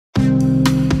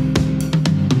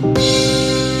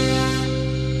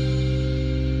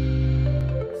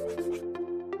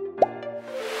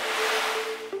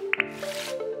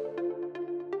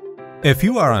If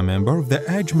you are a member of the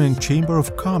Ajman Chamber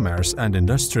of Commerce and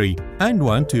Industry and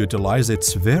want to utilize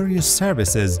its various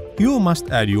services, you must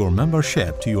add your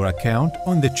membership to your account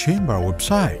on the Chamber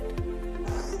website.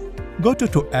 Go to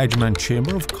Ajman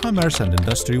Chamber of Commerce and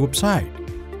Industry website.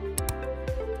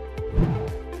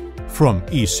 From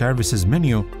e-Services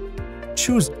menu,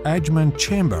 choose Ajman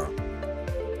Chamber.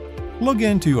 Log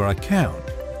into your account.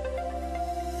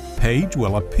 Page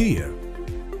will appear.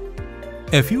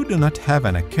 If you do not have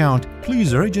an account,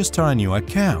 please register a new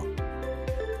account.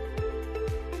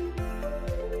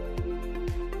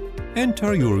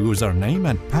 Enter your username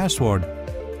and password,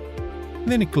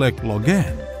 then click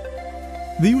Login.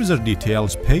 The user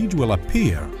details page will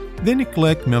appear. Then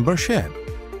click Membership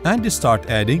and start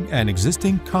adding an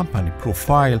existing company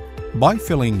profile by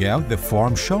filling out the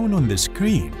form shown on the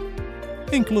screen,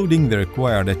 including the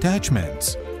required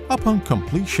attachments. Upon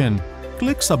completion,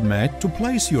 click Submit to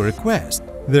place your request.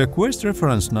 The request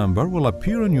reference number will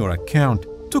appear on your account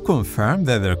to confirm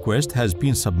that the request has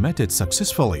been submitted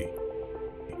successfully.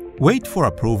 Wait for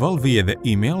approval via the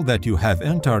email that you have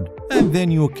entered, and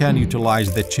then you can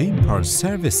utilize the Chamber's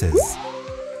services.